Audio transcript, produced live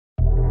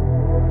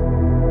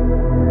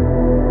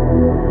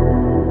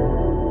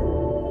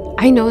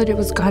I know that it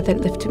was God that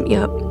lifted me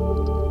up.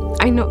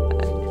 I know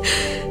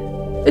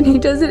that. And He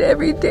does it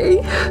every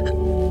day.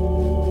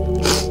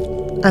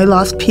 I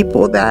lost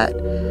people that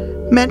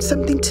meant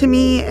something to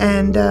me,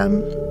 and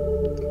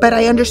but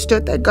I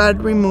understood that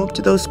God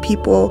removed those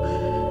people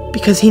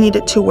because He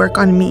needed to work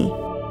on me.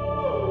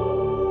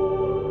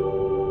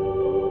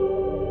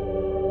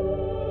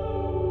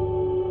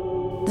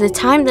 The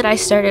time that I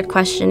started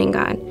questioning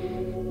God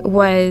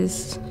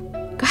was,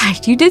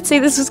 God, you did say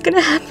this was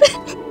gonna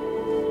happen.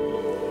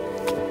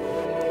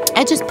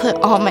 I just put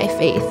all my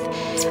faith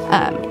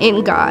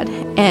in God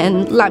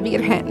and La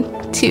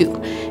Virgen too.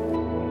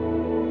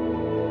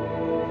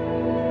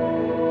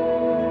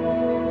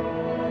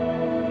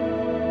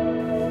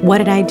 What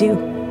did I do?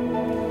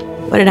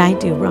 What did I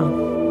do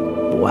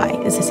wrong? Why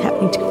is this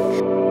happening to me?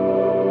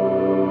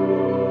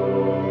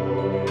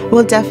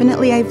 Well,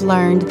 definitely I've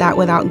learned that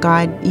without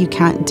God, you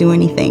can't do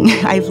anything.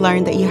 I've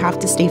learned that you have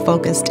to stay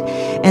focused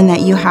and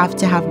that you have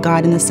to have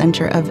God in the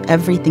center of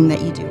everything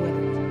that you do.